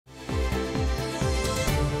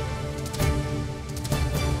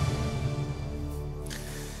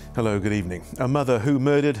Hello, good evening. A mother who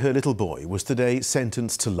murdered her little boy was today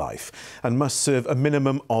sentenced to life and must serve a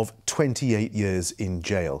minimum of 28 years in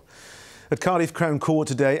jail. At Cardiff Crown Court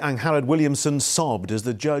today, Angharad Williamson sobbed as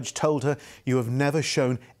the judge told her, "You have never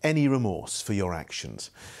shown any remorse for your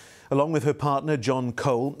actions." Along with her partner, John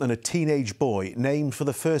Cole, and a teenage boy named for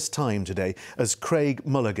the first time today as Craig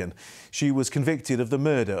Mulligan. She was convicted of the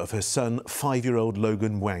murder of her son, 5-year-old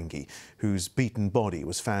Logan Mwangi, whose beaten body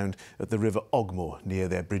was found at the River Ogmore near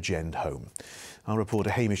their Bridgend home. Our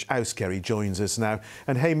reporter Hamish Auskerry joins us now.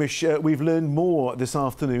 And Hamish, we've learned more this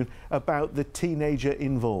afternoon about the teenager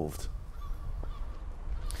involved.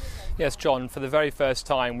 Yes, John, for the very first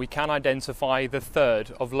time we can identify the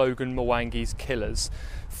third of Logan Mwangi's killers.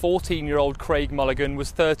 14-year-old Craig Mulligan was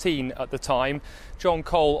 13 at the time. John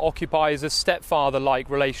Cole occupies a stepfather-like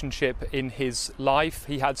relationship in his life.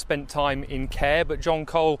 He had spent time in care, but John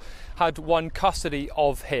Cole had won custody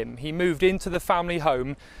of him. He moved into the family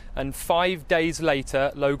home, and 5 days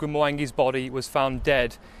later, Logan Mwangi's body was found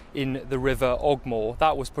dead in the River Ogmore.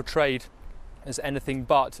 That was portrayed as anything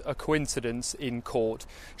but a coincidence in court.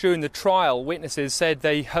 During the trial, witnesses said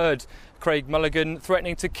they heard Craig Mulligan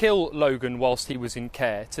threatening to kill Logan whilst he was in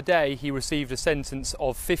care. Today, he received a sentence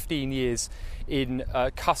of 15 years in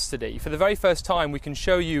custody. For the very first time, we can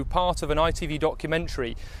show you part of an ITV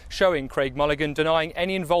documentary showing Craig Mulligan denying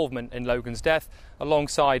any involvement in Logan's death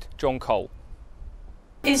alongside John Cole.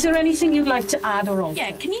 Is there anything you'd like to add or alter?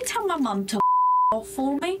 Yeah, can you tell my mum to off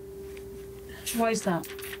for me? Why is that?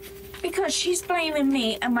 Because she's blaming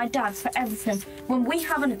me and my dad for everything when we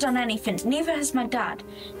haven't done anything. Neither has my dad.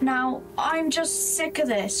 Now, I'm just sick of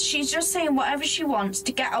this. She's just saying whatever she wants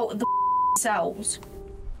to get out of the cells.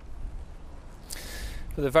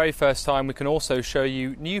 For the very first time, we can also show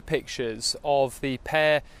you new pictures of the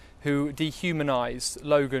pair who dehumanised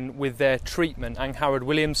Logan with their treatment, Angharad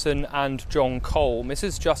Williamson and John Cole.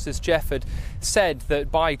 Mrs. Justice Jefford said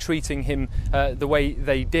that by treating him the way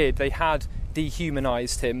they did, they had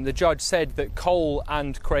dehumanised him. The judge said that Cole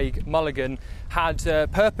and Craig Mulligan had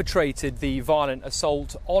perpetrated the violent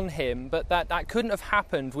assault on him, but that couldn't have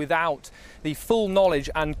happened without the full knowledge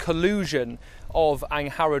and collusion of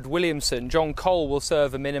Angharad Williamson. John Cole will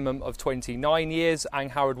serve a minimum of 29 years.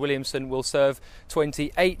 Angharad Williamson will serve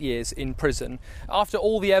 28 years in prison. After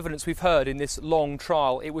all the evidence we've heard in this long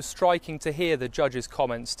trial, it was striking to hear the judge's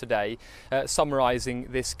comments today, summarising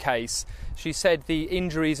this case. She said the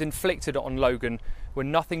injuries inflicted on Logan were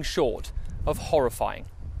nothing short of horrifying.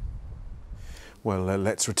 Well,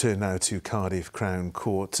 let's return now to Cardiff Crown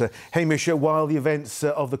Court. Hamish, while the events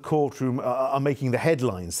of the courtroom are making the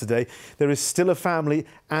headlines today, there is still a family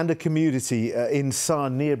and a community in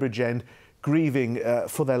Sarn near Bridgend grieving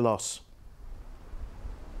for their loss.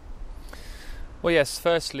 Well, yes,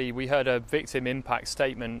 firstly, we heard a victim impact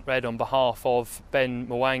statement read on behalf of Ben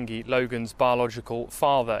Mwangi, Logan's biological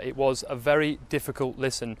father. It was a very difficult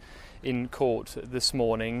listen in court this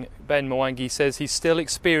morning. Ben Mwangi says he still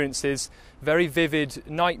experiences very vivid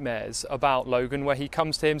nightmares about Logan, where he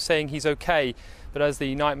comes to him saying he's okay, but as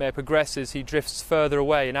the nightmare progresses, he drifts further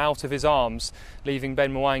away and out of his arms, leaving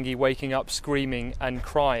Ben Mwangi waking up screaming and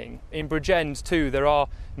crying. In Bridgend too, there are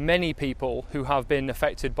many people who have been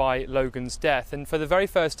affected by Logan's death, and for the very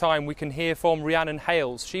first time we can hear from Rhiannon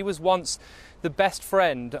Hales. She was once the best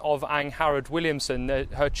friend of Angharad Williamson.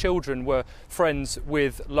 Her children were friends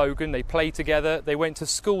with Logan. They played together, they went to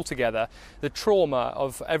school together. The trauma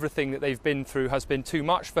of everything that they've been through has been too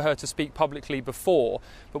much for her to speak publicly before.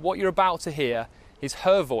 But what you're about to hear is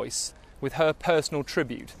her voice with her personal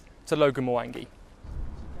tribute to Logan Mwangi.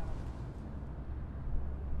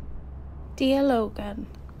 Dear Logan,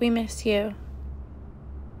 we miss you.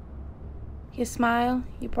 Your smile,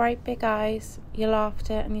 your bright big eyes, your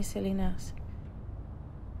laughter and your silliness.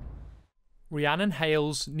 Rhiannon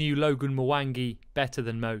Hales knew Logan Mwangi better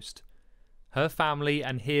than most. Her family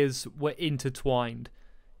and his were intertwined.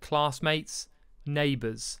 Classmates,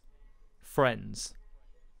 neighbours, friends.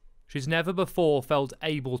 She's never before felt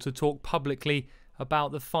able to talk publicly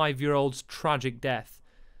about the 5-year-old's tragic death,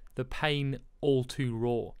 the pain all too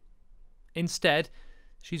raw. Instead,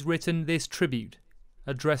 she's written this tribute,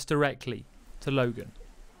 addressed directly to Logan.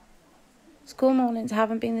 School mornings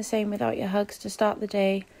haven't been the same without your hugs to start the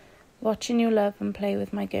day, watching you love and play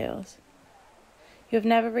with my girls. You have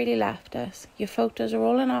never really left us. Your photos are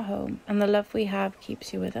all in our home, and the love we have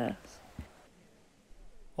keeps you with us.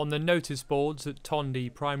 On the notice boards at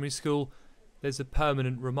Tondy Primary School, there's a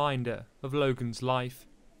permanent reminder of Logan's life.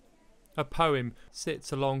 A poem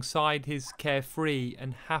sits alongside his carefree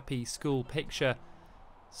and happy school picture.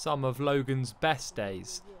 Some of Logan's best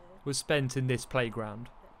days were spent in this playground.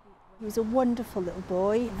 He was a wonderful little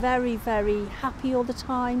boy, very, very happy all the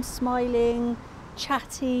time, smiling,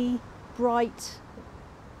 chatty, bright,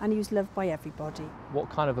 and he was loved by everybody. What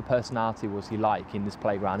kind of a personality was he like in this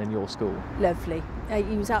playground in your school? Lovely.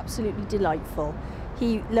 He was absolutely delightful.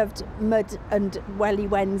 He loved mud and Welly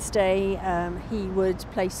Wednesday. He would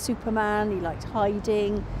play Superman. He liked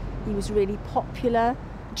hiding. He was really popular.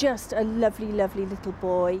 Just a lovely, lovely little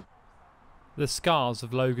boy. The scars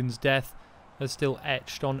of Logan's death are still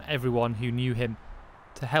etched on everyone who knew him.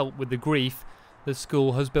 To help with the grief, the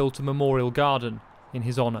school has built a memorial garden in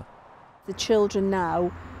his honour. The children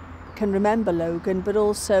now can remember Logan, but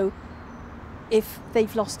also if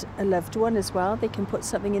they've lost a loved one as well, they can put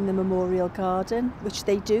something in the memorial garden, which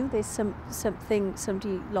they do. There's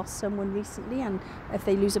somebody lost someone recently, and if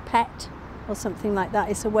they lose a pet or something like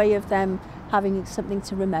that, it's a way of them having something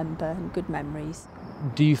to remember and good memories.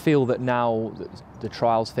 Do you feel that now that the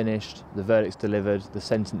trial's finished, the verdict's delivered, the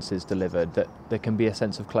sentence is delivered, that there can be a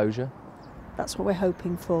sense of closure? That's what we're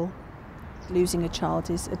hoping for. Losing a child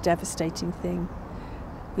is a devastating thing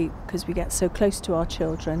because we get so close to our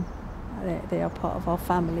children. They are part of our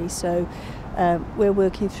family, so we're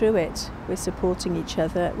working through it. We're supporting each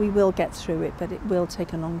other. We will get through it, but it will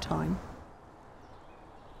take a long time.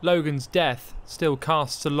 Logan's death still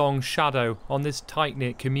casts a long shadow on this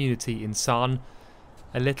tight-knit community in Sarn.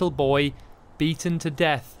 A little boy beaten to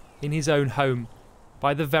death in his own home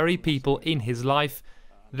by the very people in his life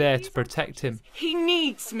there to protect him. He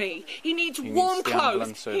needs me. He needs warm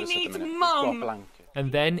clothes. He needs Mum.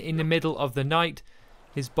 And then, in the middle of the night,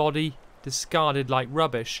 his body discarded like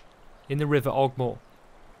rubbish in the River Ogmore.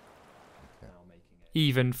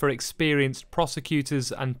 Even for experienced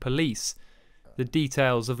prosecutors and police, the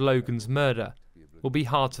details of Logan's murder will be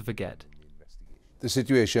hard to forget. The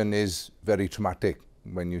situation is very traumatic.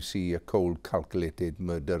 When you see a cold, calculated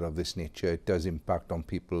murder of this nature, it does impact on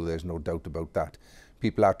people, there's no doubt about that.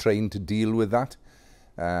 People are trained to deal with that.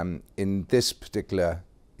 In this particular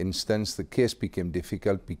instance, the case became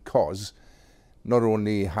difficult because not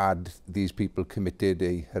only had these people committed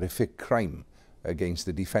a horrific crime against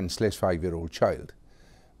a defenceless 5-year-old child,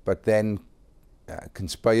 but then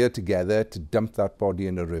conspired together to dump that body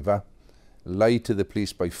in a river, lie to the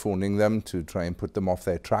police by phoning them to try and put them off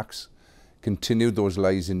their tracks, continued those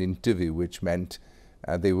lies in interview, which meant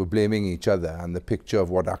they were blaming each other, and the picture of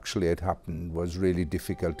what actually had happened was really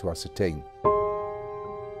difficult to ascertain.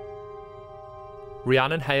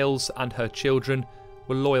 Rhiannon Hales and her children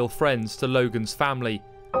were loyal friends to Logan's family.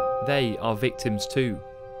 They are victims too.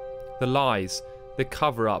 The lies, the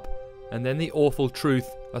cover-up, and then the awful truth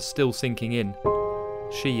are still sinking in.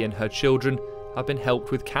 She and her children have been helped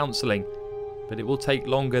with counselling, but it will take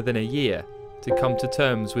longer than a year to come to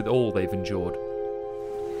terms with all they've endured.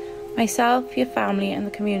 Myself, your family and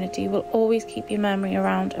the community will always keep your memory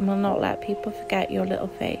around and will not let people forget your little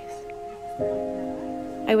face.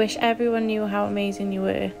 I wish everyone knew how amazing you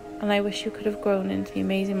were, and I wish you could have grown into the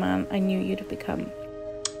amazing man I knew you'd have become.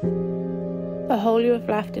 The hole you have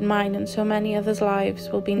left in mine and so many others' lives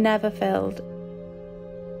will be never filled,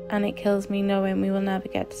 and it kills me knowing we will never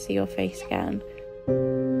get to see your face again.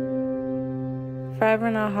 Forever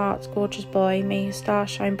in our hearts, gorgeous boy, may your star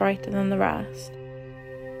shine brighter than the rest.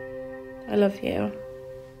 I love you.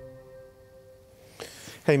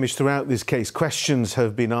 Hamish, throughout this case, questions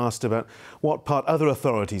have been asked about what part other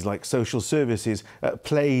authorities like social services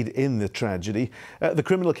played in the tragedy. The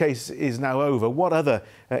criminal case is now over. What other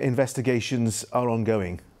investigations are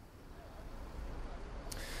ongoing?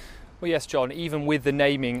 Well, yes, John, even with the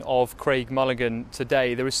naming of Craig Mulligan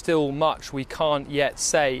today, there is still much we can't yet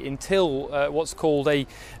say until what's called a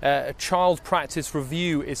child practice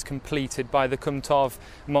review is completed by the Cwmtaf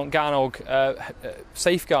Montganog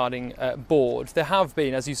Safeguarding Board. There have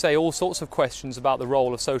been, as you say, all sorts of questions about the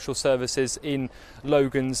role of social services in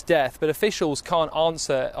Logan's death, but officials can't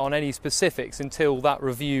answer on any specifics until that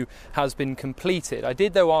review has been completed. I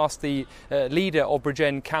did, though, ask the leader of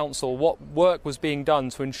Bridgend Council what work was being done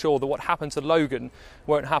to ensure that what happened to Logan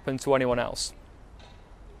won't happen to anyone else.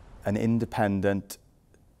 An independent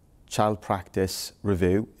child practice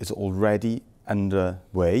review is already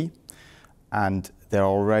underway, and there are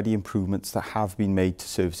already improvements that have been made to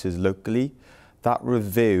services locally. That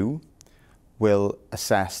review will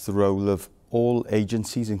assess the role of all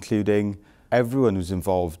agencies, including everyone who's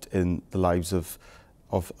involved in the lives of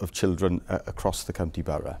children across the county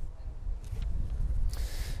borough.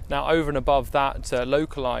 Now, over and above that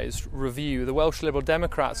localised review, the Welsh Liberal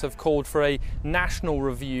Democrats have called for a national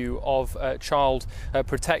review of child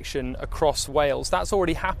protection across Wales. That's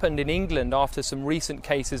already happened in England after some recent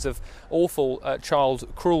cases of awful child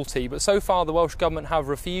cruelty, but so far the Welsh Government have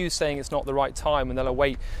refused, saying it's not the right time and they'll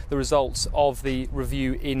await the results of the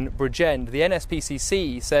review in Bridgend. The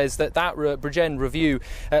NSPCC says that Bridgend review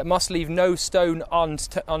must leave no stone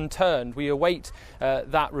unturned. We await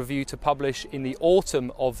that review to publish in the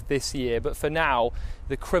autumn of this year, but for now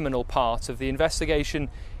the criminal part of the investigation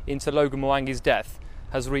into Logan Mwangi's death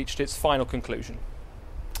has reached its final conclusion.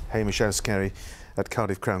 Hey, Michelle Skerry at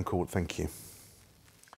Cardiff Crown Court, thank you.